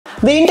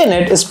The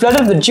internet is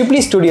flooded with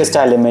Ghibli studio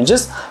style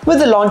images with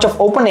the launch of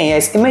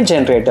OpenAI's image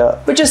generator,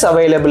 which is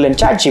available in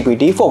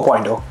ChatGPT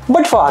 4.0.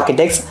 But for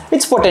architects,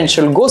 its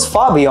potential goes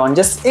far beyond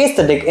just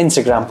aesthetic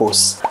Instagram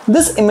posts.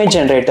 This image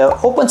generator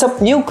opens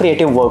up new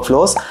creative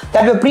workflows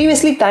that were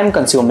previously time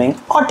consuming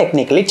or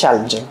technically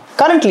challenging.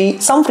 Currently,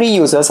 some free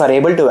users are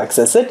able to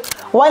access it,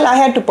 while I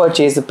had to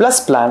purchase the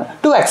Plus plan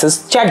to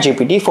access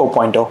ChatGPT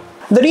 4.0.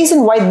 The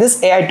reason why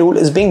this AI tool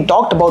is being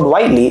talked about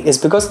widely is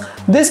because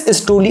this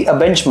is truly a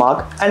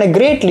benchmark and a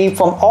great leap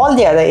from all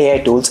the other AI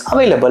tools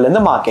available in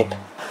the market.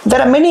 There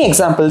are many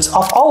examples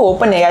of how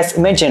OpenAI's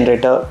image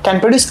generator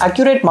can produce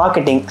accurate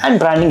marketing and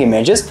branding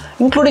images,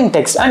 including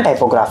text and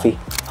typography.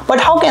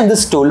 But how can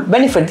this tool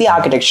benefit the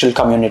architectural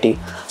community?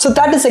 So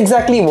that is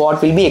exactly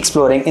what we'll be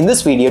exploring in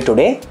this video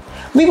today.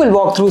 We will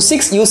walk through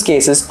 6 use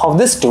cases of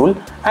this tool,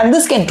 and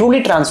this can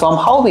truly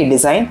transform how we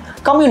design,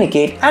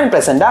 communicate, and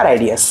present our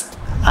ideas.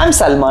 I'm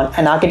Salman,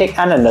 an architect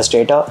and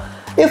illustrator.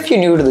 If you're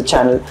new to the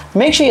channel,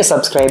 make sure you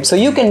subscribe so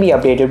you can be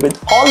updated with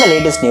all the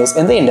latest news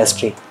in the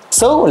industry.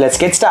 So let's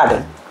get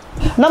started.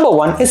 Number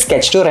 1 is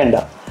sketch to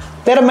render.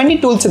 There are many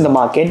tools in the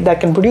market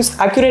that can produce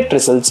accurate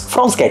results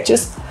from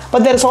sketches,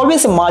 but there is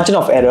always a margin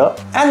of error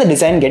and the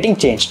design getting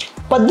changed.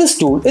 But this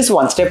tool is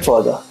one step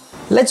further.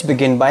 Let's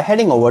begin by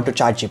heading over to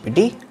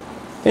ChatGPT.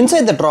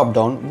 Inside the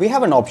drop-down, we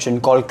have an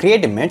option called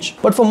Create Image,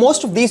 but for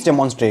most of these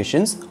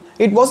demonstrations,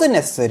 it wasn't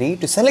necessary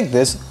to select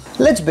this.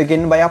 Let's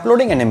begin by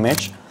uploading an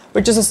image,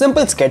 which is a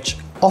simple sketch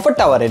of a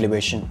tower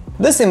elevation.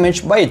 This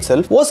image by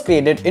itself was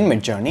created in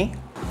Midjourney.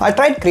 I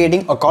tried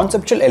creating a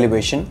conceptual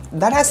elevation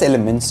that has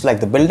elements like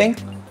the building,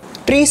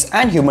 trees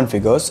and human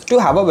figures to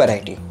have a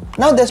variety.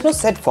 Now there's no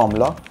set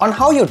formula on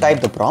how you type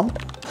the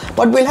prompt,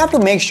 but we'll have to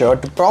make sure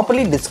to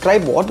properly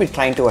describe what we're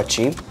trying to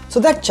achieve so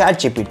that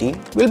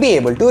ChatGPT will be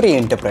able to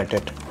reinterpret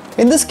it.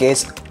 In this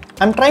case,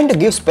 I'm trying to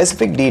give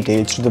specific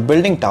details to the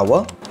building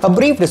tower, a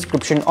brief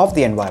description of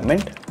the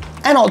environment,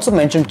 and also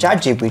mention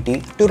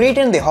ChatGPT to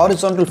retain the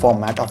horizontal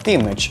format of the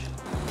image.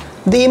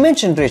 The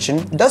image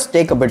generation does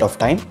take a bit of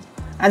time,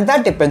 and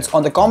that depends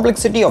on the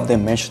complexity of the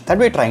image that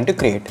we're trying to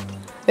create.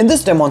 In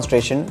this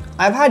demonstration,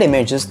 I've had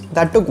images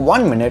that took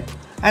 1 minute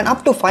and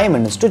up to 5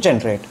 minutes to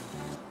generate.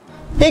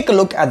 Take a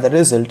look at the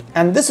result,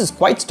 and this is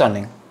quite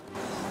stunning.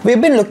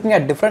 We've been looking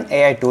at different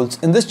AI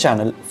tools in this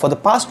channel for the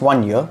past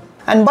 1 year,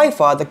 and by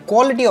far the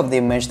quality of the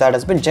image that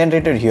has been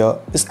generated here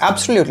is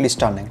absolutely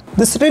stunning.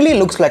 This really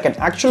looks like an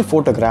actual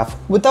photograph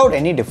without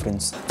any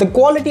difference. The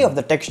quality of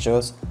the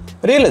textures,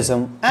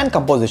 realism and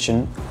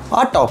composition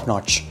are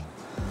top-notch.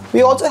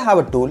 We also have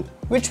a tool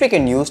which we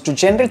can use to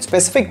generate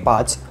specific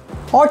parts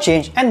or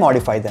change and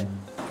modify them.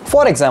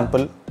 For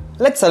example,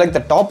 let's select the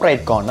top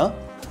right corner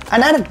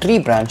and add a tree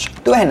branch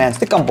to enhance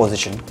the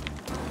composition.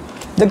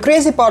 The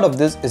crazy part of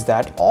this is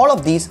that all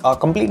of these are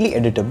completely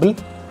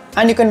editable,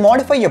 and you can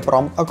modify your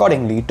prompt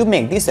accordingly to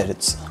make these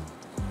edits.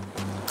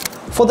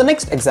 For the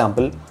next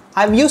example,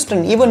 I've used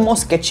an even more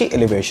sketchy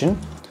elevation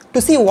to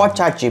see what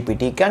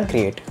ChatGPT can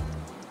create.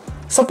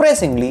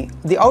 Surprisingly,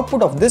 the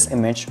output of this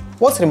image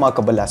was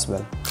remarkable as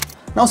well.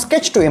 Now,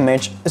 sketch to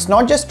image is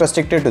not just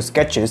restricted to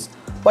sketches,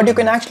 but you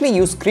can actually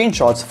use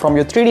screenshots from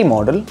your 3D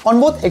model on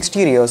both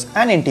exteriors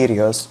and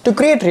interiors to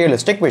create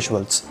realistic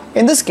visuals.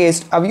 In this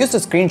case, I've used a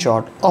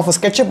screenshot of a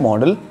SketchUp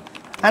model,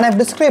 and I've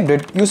described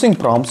it using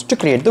prompts to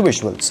create the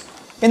visuals.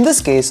 In this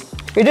case,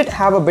 it did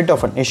have a bit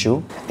of an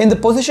issue in the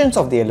positions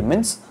of the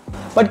elements,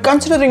 but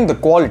considering the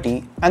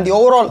quality and the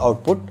overall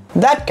output,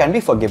 that can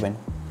be forgiven.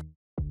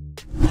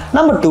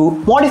 Number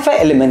 2, modify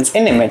elements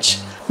in image.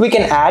 We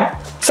can add,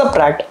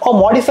 subtract or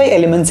modify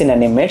elements in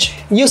an image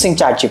using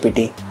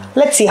ChatGPT.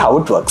 Let's see how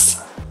it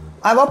works.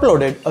 I've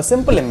uploaded a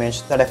simple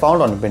image that I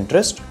found on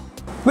Pinterest,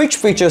 which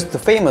features the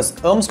famous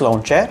Hermes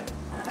lounge chair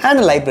and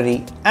a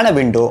library and a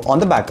window on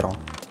the background.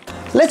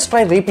 Let's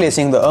try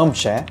replacing the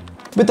armchair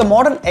with a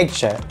modern egg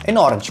chair in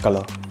orange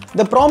color.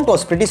 The prompt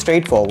was pretty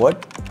straightforward,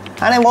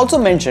 and I've also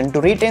mentioned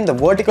to retain the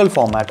vertical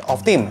format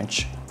of the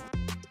image.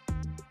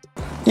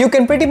 You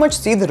can pretty much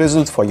see the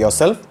results for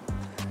yourself.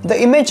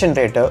 The image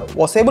generator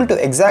was able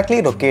to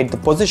exactly locate the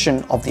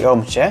position of the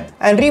armchair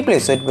and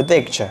replace it with the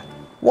egg chair.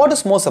 What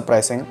is more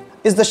surprising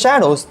is the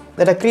shadows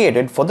that are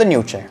created for the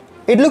new chair.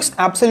 It looks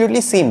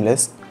absolutely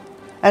seamless,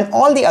 and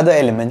all the other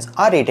elements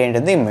are retained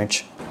in the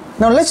image.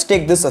 Now let's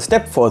take this a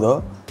step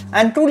further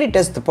and truly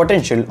test the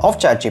potential of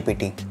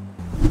ChatGPT.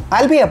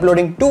 I'll be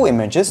uploading 2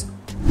 images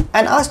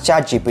and ask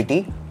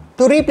ChatGPT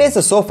to replace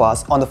the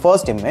sofas on the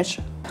first image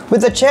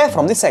with a chair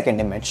from the second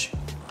image.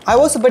 I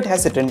was a bit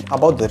hesitant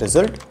about the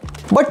result,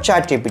 but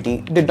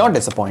ChatGPT did not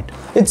disappoint.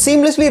 It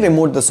seamlessly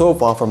removed the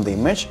sofa from the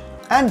image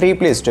and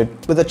replaced it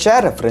with a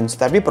chair reference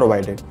that we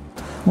provided.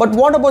 But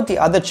what about the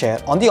other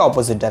chair on the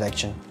opposite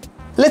direction?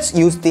 Let's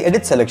use the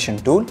Edit Selection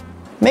tool,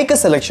 make a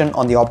selection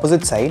on the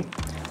opposite side,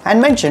 and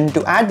mention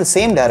to add the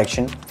same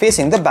direction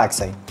facing the back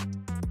side.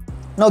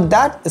 Now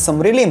that is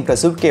some really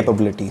impressive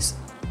capabilities.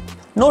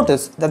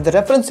 Notice that the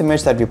reference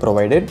image that we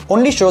provided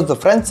only shows the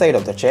front side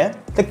of the chair.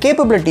 The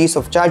capabilities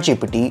of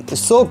ChatGPT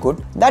is so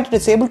good that it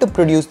is able to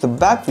produce the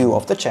back view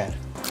of the chair.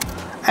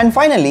 And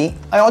finally,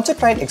 I also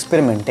tried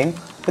experimenting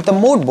with a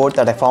mood board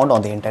that I found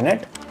on the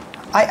internet.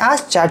 I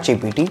asked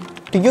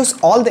ChatGPT to use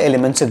all the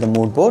elements in the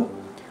mood board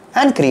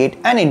and create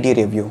an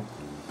interior view.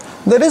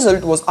 The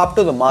result was up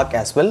to the mark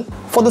as well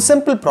for the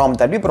simple prompt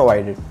that we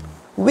provided.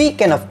 We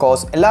can of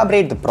course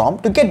elaborate the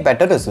prompt to get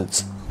better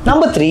results.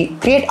 Number 3.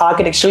 Create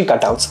architectural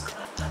cutouts.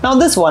 Now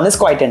this one is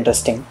quite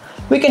interesting.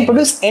 We can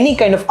produce any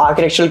kind of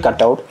architectural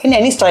cutout in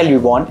any style we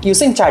want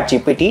using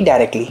ChatGPT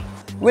directly.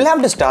 We'll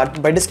have to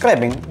start by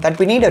describing that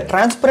we need a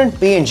transparent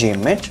PNG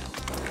image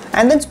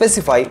and then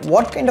specify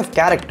what kind of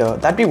character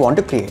that we want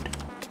to create.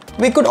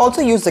 We could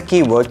also use the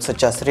keywords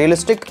such as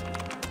realistic,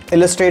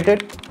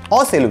 illustrated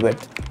or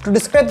silhouette to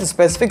describe the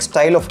specific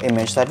style of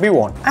image that we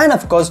want. And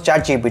of course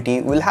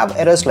ChatGPT will have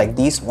errors like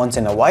these once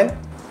in a while,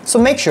 so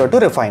make sure to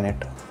refine it.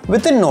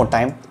 Within no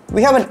time,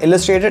 we have an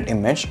illustrated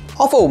image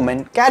of a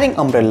woman carrying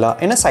umbrella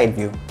in a side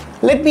view.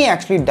 Let me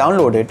actually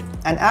download it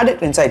and add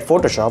it inside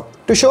Photoshop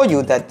to show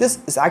you that this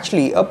is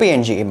actually a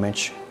PNG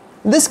image.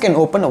 This can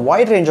open a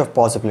wide range of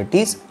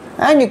possibilities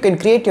and you can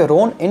create your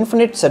own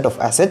infinite set of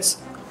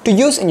assets to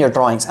use in your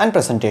drawings and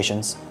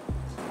presentations.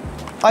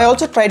 I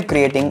also tried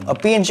creating a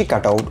PNG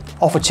cutout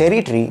of a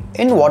cherry tree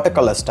in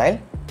watercolor style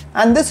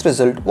and this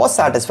result was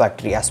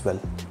satisfactory as well.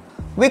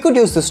 We could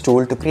use this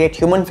tool to create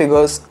human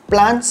figures,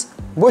 plants,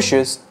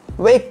 bushes,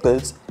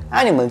 vehicles,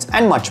 animals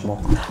and much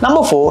more.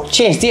 Number 4.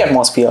 Change the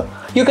atmosphere.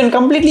 You can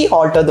completely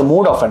alter the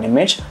mood of an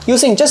image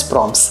using just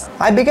prompts.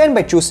 I began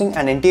by choosing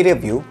an interior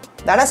view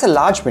that has a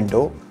large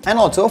window and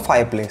also a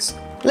fireplace.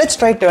 Let's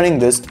try turning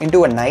this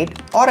into a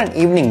night or an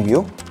evening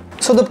view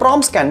so the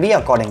prompts can be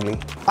accordingly.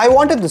 I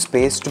wanted the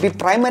space to be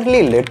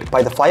primarily lit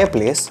by the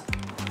fireplace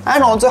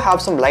and also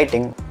have some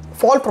lighting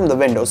fall from the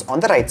windows on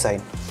the right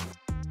side.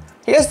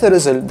 Here's the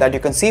result that you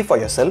can see for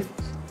yourself.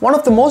 One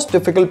of the most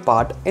difficult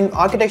part in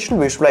architectural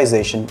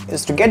visualization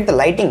is to get the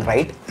lighting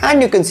right,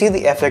 and you can see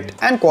the effect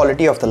and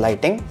quality of the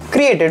lighting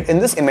created in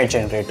this image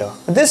generator.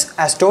 This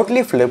has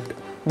totally flipped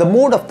the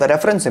mood of the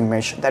reference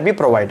image that we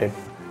provided.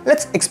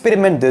 Let's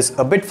experiment this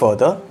a bit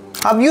further.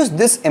 I've used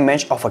this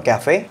image of a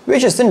cafe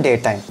which is in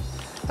daytime.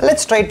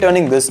 Let's try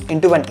turning this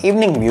into an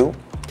evening view,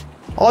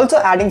 also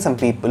adding some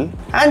people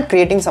and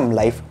creating some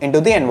life into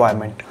the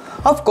environment.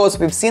 Of course,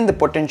 we've seen the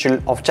potential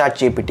of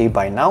ChatGPT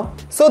by now,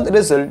 so the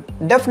result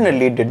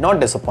definitely did not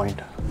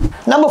disappoint.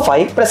 Number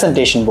 5.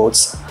 Presentation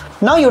boards.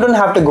 Now you don't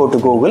have to go to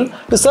Google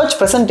to search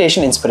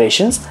presentation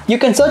inspirations, you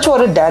can search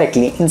for it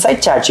directly inside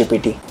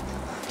ChatGPT.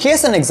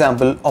 Here's an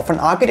example of an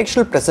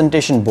architectural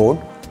presentation board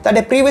that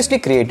I previously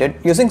created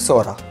using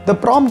Sora. The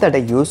prompt that I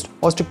used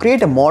was to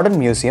create a modern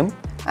museum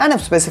and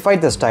I've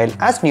specified the style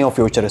as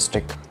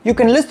neo-futuristic. You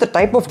can list the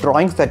type of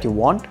drawings that you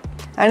want,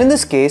 and in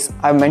this case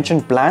I've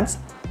mentioned plans,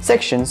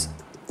 sections,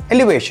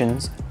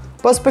 elevations,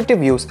 perspective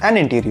views and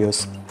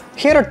interiors.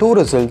 Here are 2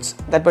 results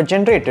that were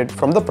generated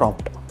from the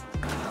prompt.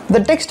 The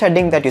text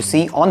heading that you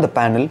see on the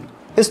panel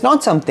is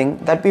not something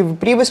that we were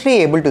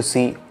previously able to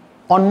see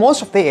on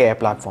most of the AI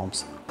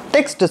platforms.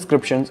 Text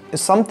descriptions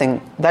is something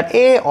that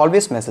AI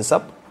always messes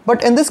up,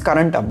 but in this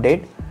current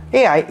update,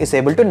 AI is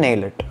able to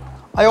nail it.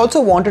 I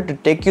also wanted to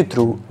take you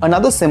through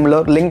another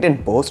similar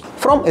LinkedIn post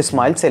from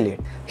Ismail Seliet.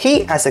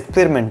 He has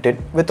experimented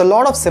with a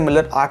lot of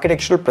similar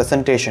architectural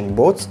presentation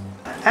boards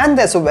and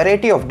there's a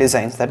variety of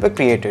designs that were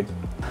created.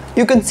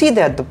 You can see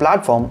that the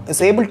platform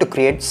is able to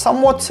create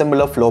somewhat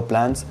similar floor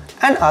plans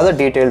and other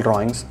detailed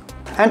drawings,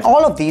 and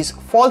all of these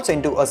falls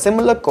into a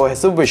similar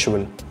cohesive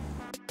visual.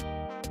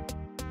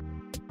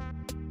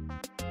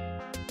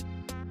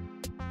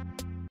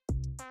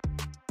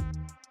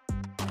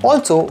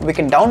 Also, we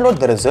can download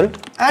the result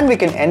and we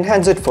can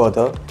enhance it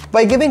further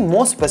by giving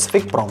more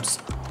specific prompts.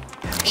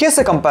 Here's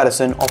a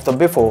comparison of the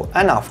before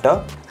and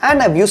after,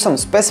 and I've used some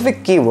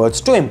specific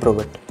keywords to improve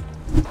it.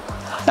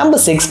 Number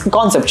 6.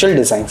 Conceptual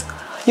designs.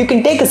 You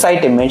can take a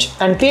site image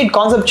and create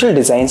conceptual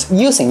designs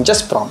using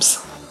just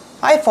prompts.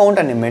 I found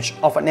an image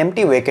of an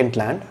empty vacant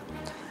land,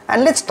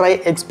 and let's try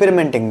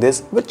experimenting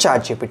this with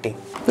ChatGPT.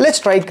 Let's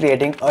try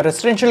creating a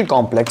residential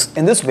complex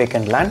in this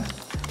vacant land.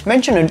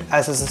 Mention it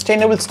as a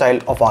sustainable style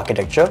of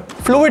architecture,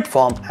 fluid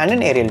form and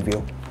an aerial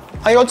view.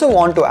 I also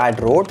want to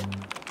add road,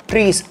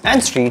 trees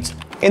and streets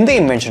in the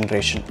image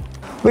generation.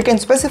 We can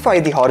specify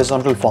the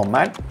horizontal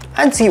format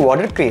and see what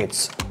it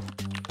creates.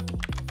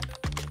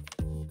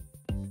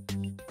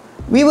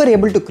 We were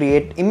able to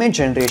create image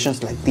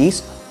generations like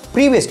these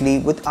previously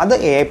with other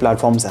AI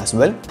platforms as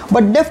well,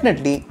 but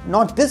definitely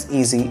not this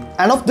easy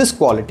and of this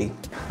quality.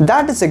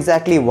 That is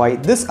exactly why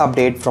this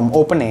update from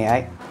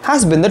OpenAI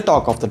has been the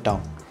talk of the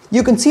town.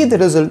 You can see the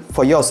result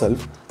for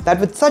yourself that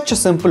with such a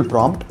simple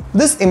prompt,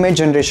 this image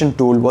generation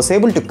tool was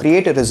able to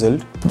create a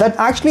result that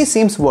actually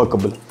seems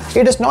workable.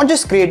 It has not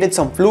just created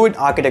some fluid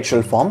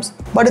architectural forms,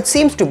 but it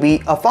seems to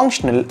be a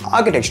functional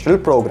architectural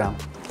program.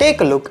 Take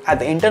a look at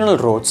the internal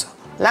roads,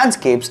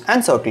 landscapes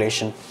and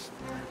circulation.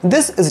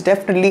 This is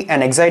definitely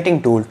an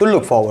exciting tool to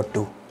look forward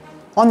to.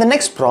 On the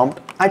next prompt,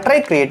 I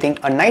tried creating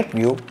a night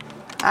view,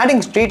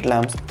 adding street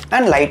lamps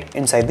and light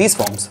inside these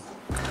forms.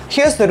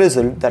 Here's the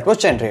result that was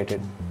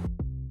generated.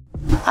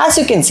 As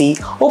you can see,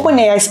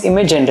 OpenAI's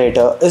image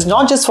generator is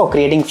not just for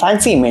creating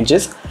fancy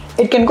images,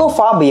 it can go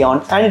far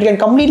beyond and it can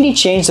completely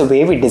change the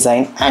way we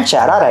design and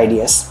share our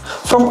ideas.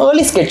 From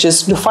early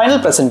sketches to final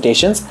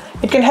presentations,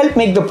 it can help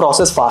make the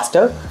process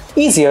faster,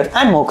 easier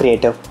and more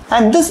creative.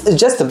 And this is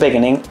just the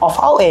beginning of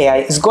how AI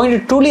is going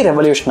to truly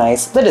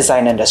revolutionize the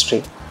design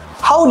industry.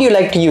 How would you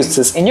like to use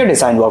this in your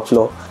design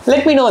workflow?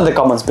 Let me know in the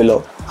comments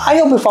below. I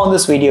hope you found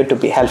this video to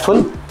be helpful,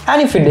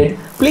 and if you did,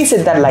 please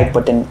hit that like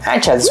button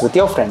and share this with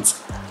your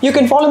friends. You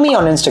can follow me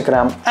on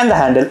Instagram and the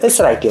handle is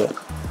right here.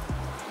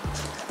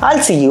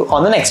 I'll see you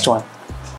on the next one.